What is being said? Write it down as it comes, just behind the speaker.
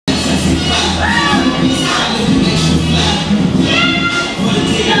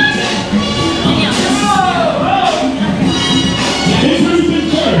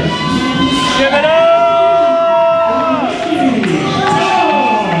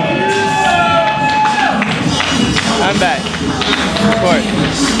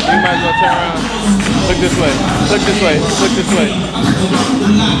turn around. Look this way. Look this way. Look this way.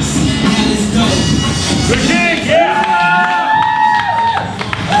 Good king, yeah!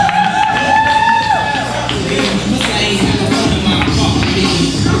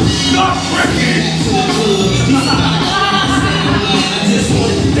 Stop breaking!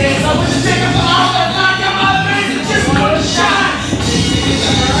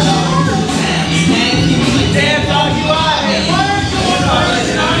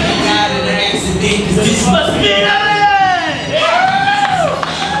 This must be it!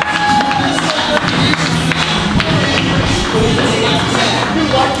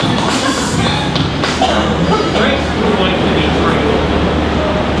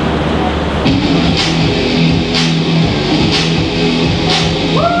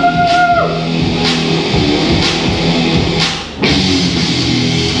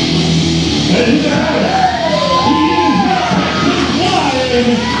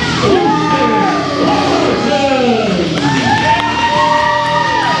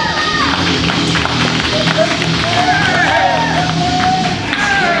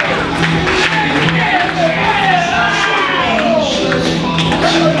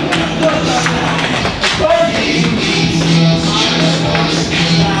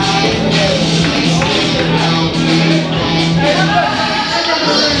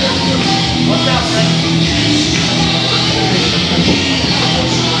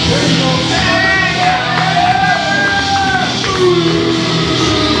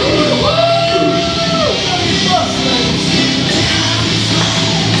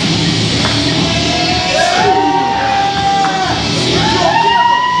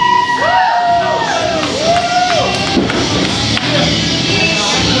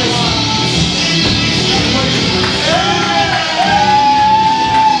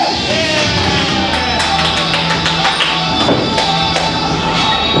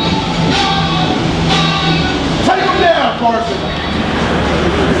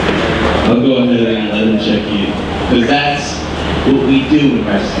 I'll go ahead and let him check you, because that's what we do in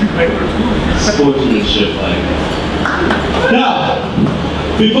wrestling. Sportsmanship like. Now,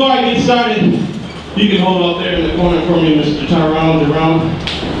 before I get started, you can hold up there in the corner for me, Mr. Tyrone Jerome.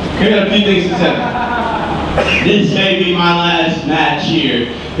 I got a few things to say. This may be my last match here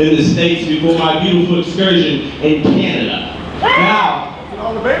in the States before my beautiful excursion in Canada. Now,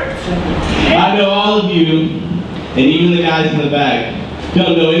 I know all of you, and even the guys in the back,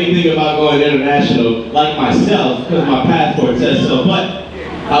 don't know anything about going international like myself because my passport says so, but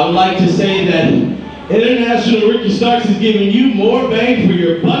I would like to say that International Ricky Starks is giving you more bang for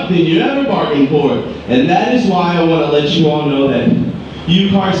your buck than you ever bargained for. And that is why I want to let you all know that you,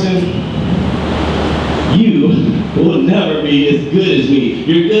 Carson, you will never be as good as me.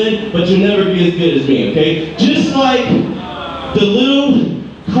 You're good, but you'll never be as good as me, okay? Just like the little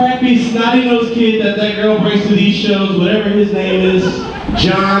crappy snotty-nosed kid that girl brings to these shows, whatever his name is,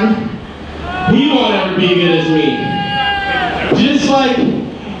 John, he won't ever be good as me. Just like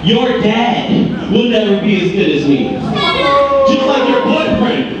your dad will never be as good as me. Just like your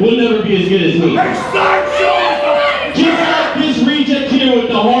boyfriend will never be as good as me. Just like this reject here with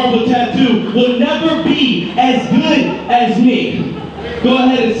the horrible tattoo will never be as good as me. Go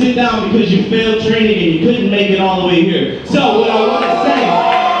ahead and sit down because you failed training and you couldn't make it all the way here. So what I want to say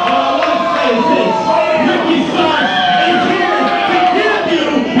is this. Ricky Starks is here to give you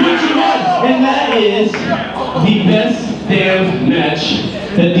what you want. And that is the best damn match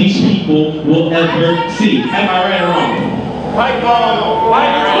that these people will ever see. Am I right or wrong? Right, ball.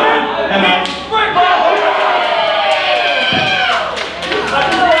 Right, am I?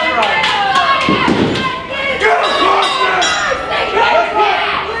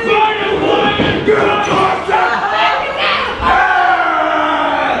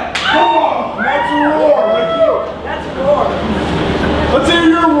 Let's hear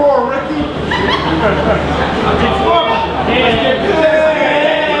your roar, Ricky.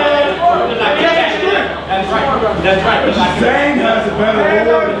 That's right. Zane has a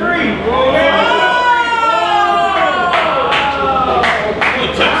better roar.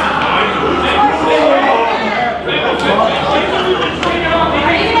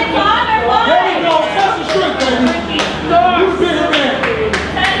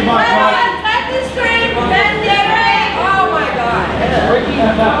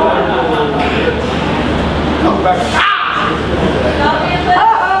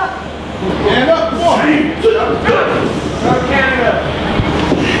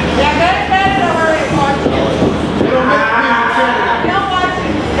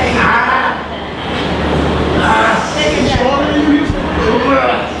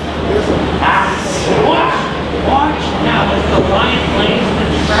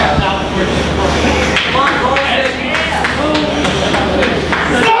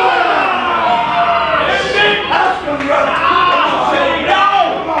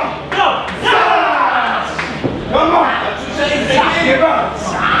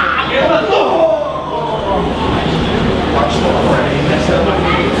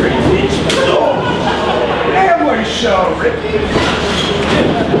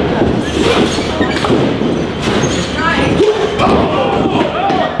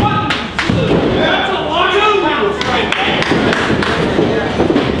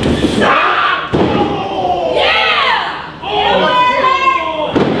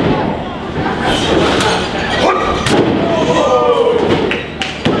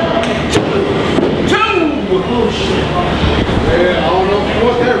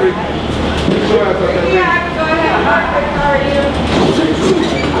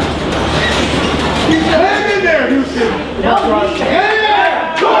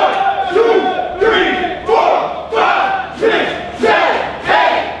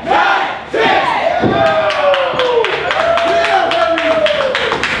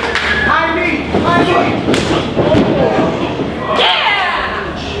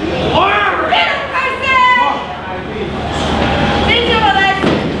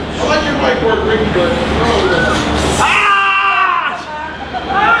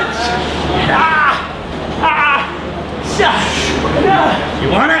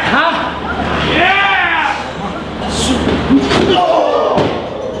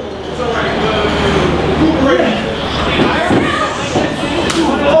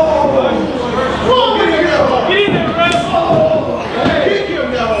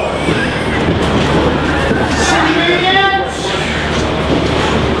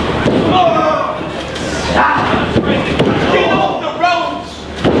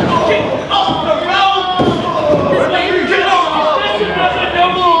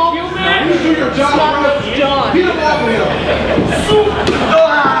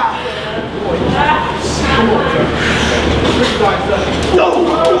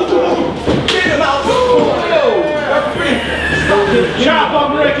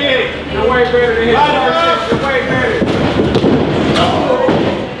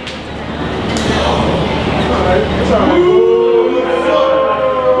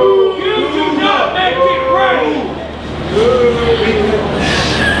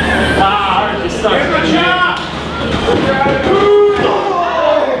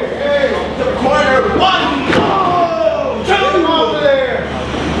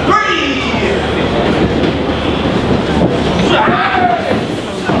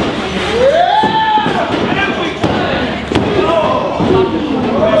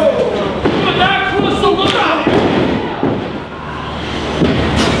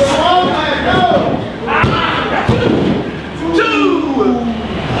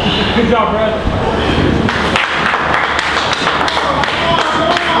 Good job, Brad.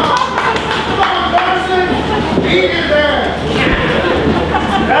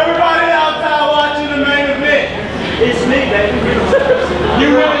 Everybody outside watching the main event. It's me, baby. You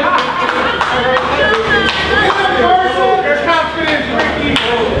ready? Your confidence, Ricky.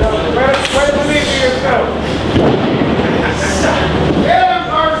 Way to believe in yourself. Yeah,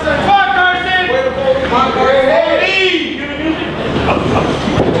 Carson. Come on, Carson. Come on, Carson.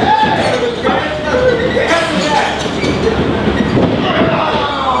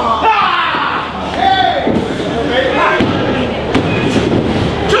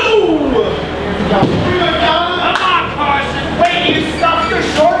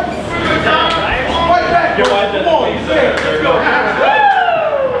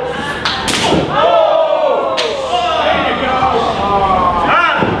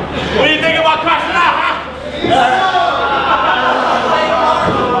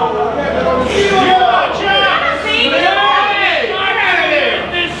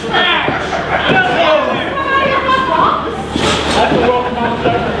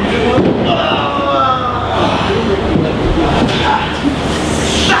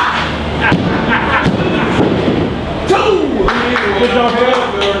 Good job, Brad.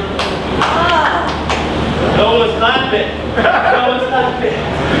 No one's clapping. No one's clapping.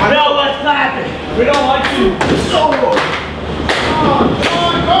 No one's clapping. We don't like you. Come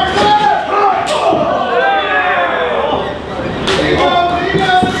on, Carson!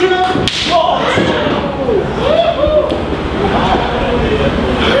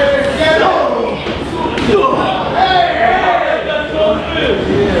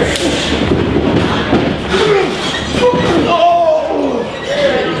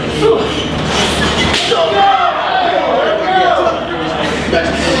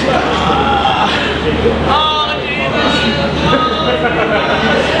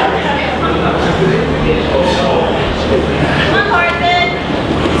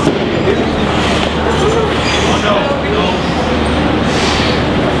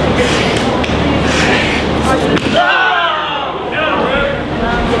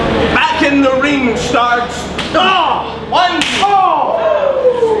 Back in the ring starts. Oh, 1, 2,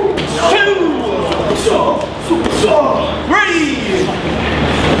 3.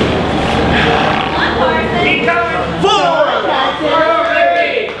 4.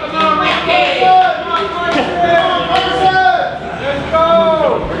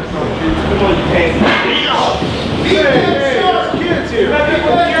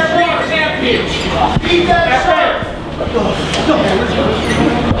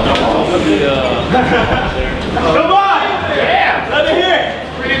 Come on! Yeah! Let me hear it!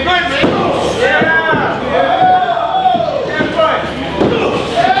 Pretty good, man! Yeah! There you go!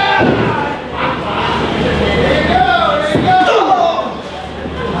 There you go!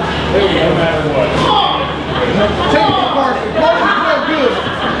 There you go, no matter what. Take it, Carson. Carson, good.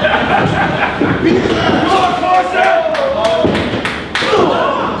 Come on, Carson!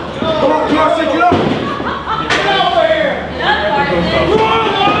 Come on, Carson, get up! Get over here! Come on!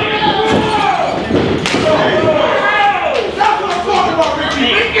 That's what I'm talking about, Ricky!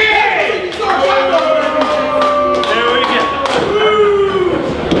 Ricky!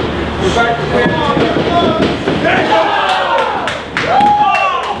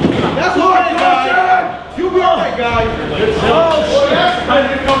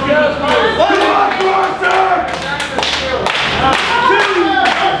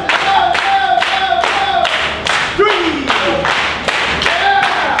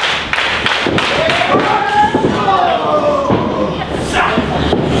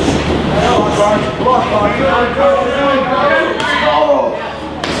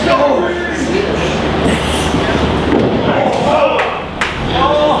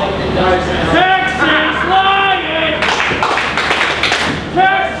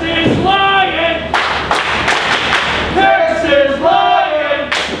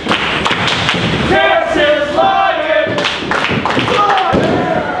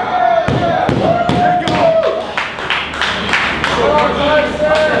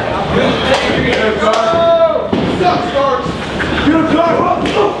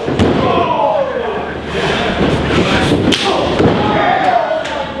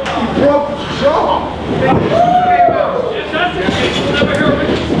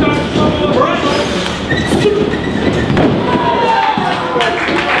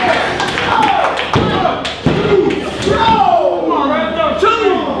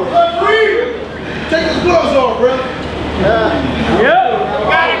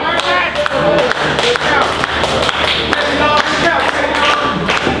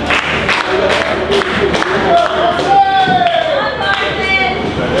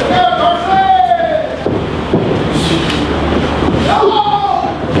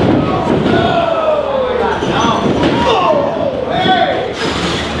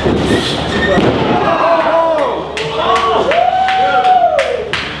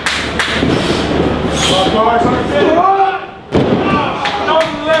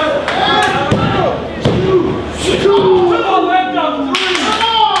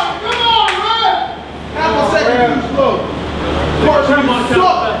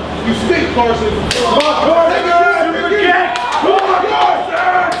 You stink, Carson. Come on, Carson. Ricky. Come on,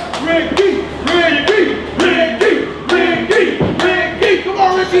 Carson. Ricky. Come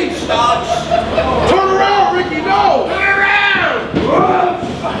on, Ricky. Stop. Turn around, Ricky. No. Turn around.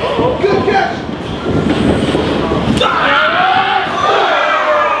 Good catch.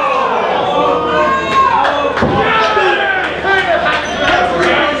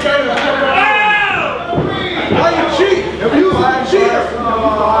 Why you cheat? If you cheater.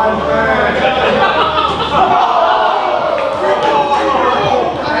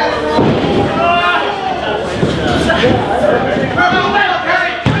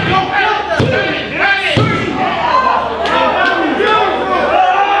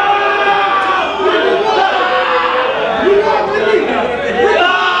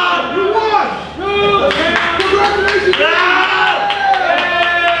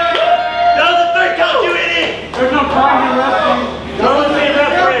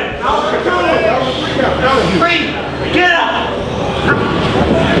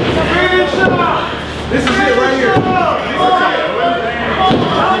 This is it right here.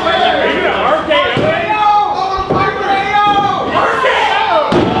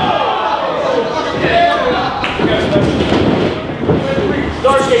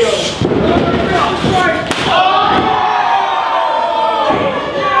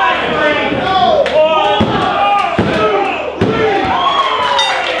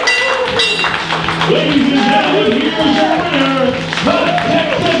 Ladies and gentlemen, here's your winner, the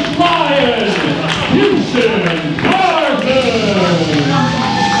Texas Lions, Houston CARSON.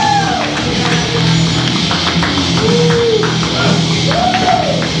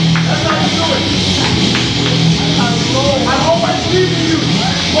 I'm always leaving you.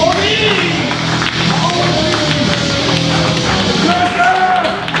 For me.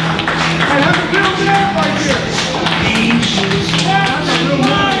 And have a little bit right here.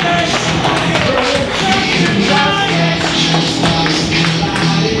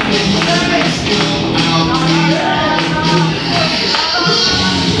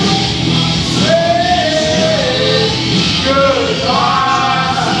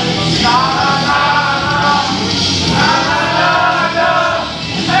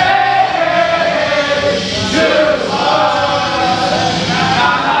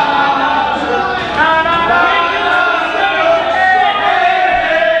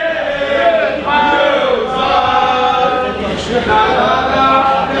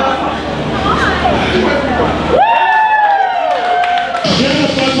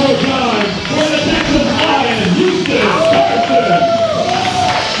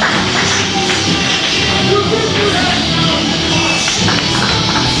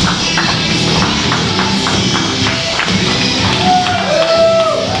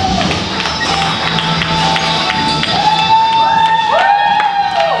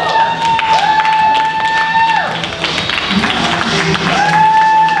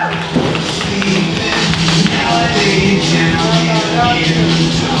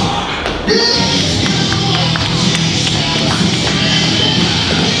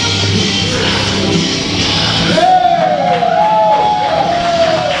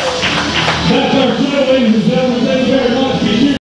 That's our show, ladies and gentlemen.